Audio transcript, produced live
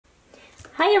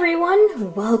Hi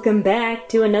everyone, welcome back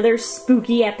to another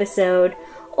spooky episode,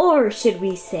 or should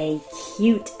we say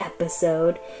cute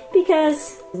episode,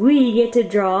 because we get to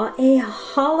draw a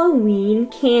Halloween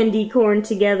candy corn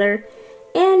together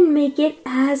and make it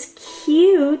as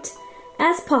cute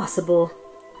as possible.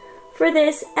 For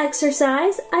this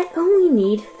exercise, I only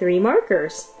need 3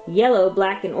 markers: yellow,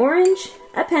 black, and orange,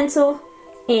 a pencil,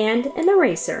 and an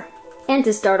eraser. And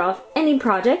to start off any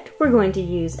project, we're going to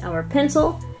use our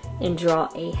pencil and draw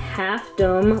a half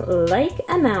dome like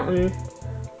a mountain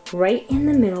right in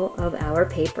the middle of our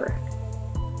paper.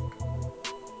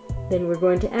 Then we're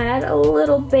going to add a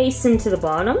little basin to the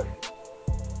bottom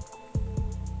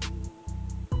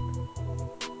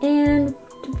and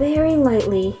very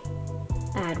lightly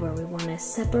add where we want to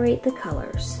separate the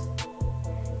colors.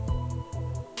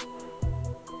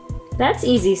 That's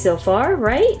easy so far,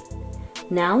 right?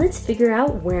 Now let's figure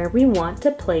out where we want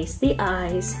to place the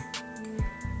eyes.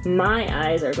 My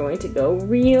eyes are going to go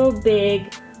real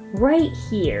big right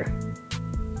here.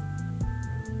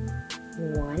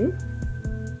 1,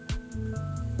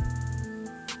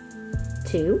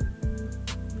 2,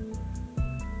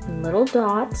 little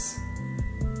dots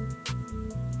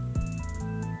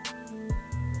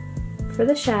for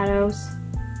the shadows.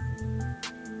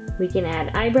 We can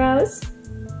add eyebrows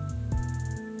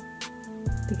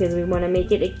because we want to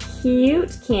make it a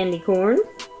cute candy corn.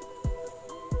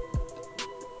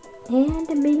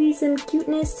 And maybe some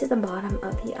cuteness to the bottom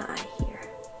of the eye here.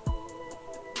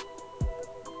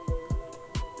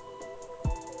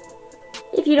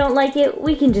 If you don't like it,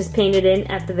 we can just paint it in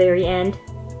at the very end.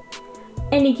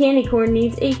 Any candy corn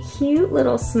needs a cute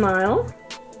little smile.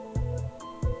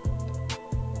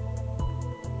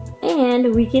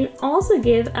 And we can also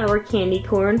give our candy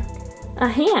corn a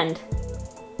hand.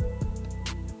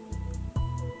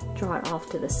 Draw it off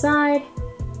to the side.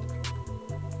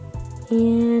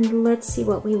 And let's see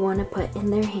what we want to put in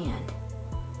their hand.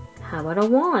 How about a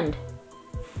wand?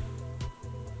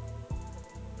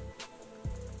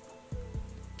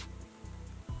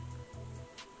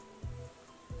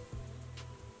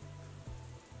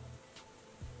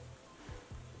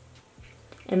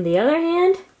 And the other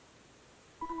hand?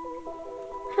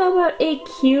 How about a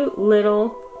cute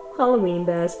little Halloween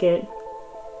basket?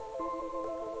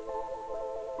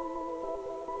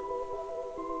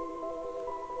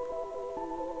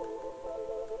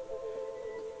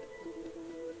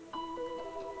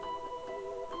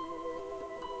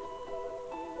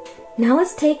 Now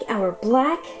let's take our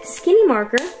black skinny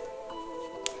marker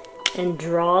and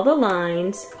draw the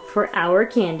lines for our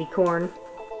candy corn.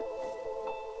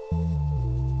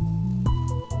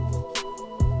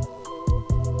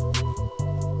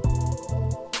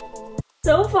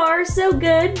 So far, so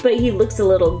good, but he looks a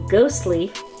little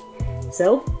ghostly.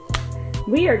 So,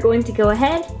 we are going to go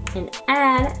ahead and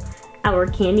add our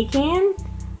candy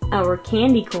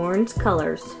corn's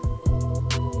colors.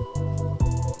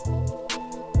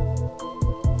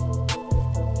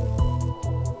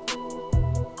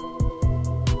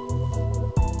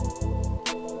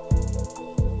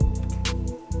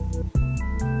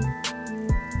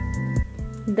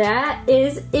 That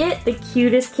is it, the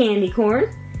cutest candy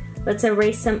corn. Let's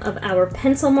erase some of our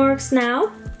pencil marks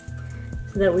now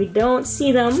so that we don't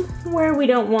see them where we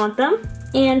don't want them.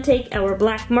 And take our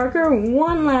black marker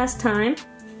one last time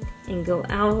and go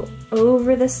out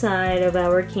over the side of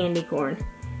our candy corn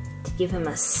to give him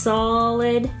a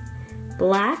solid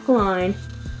black line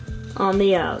on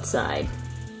the outside.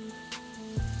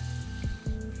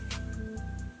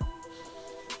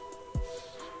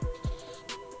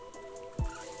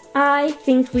 I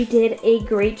think we did a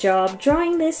great job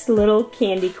drawing this little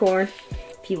candy corn.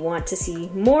 If you want to see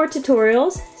more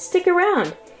tutorials, stick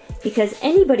around because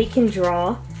anybody can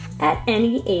draw at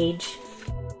any age.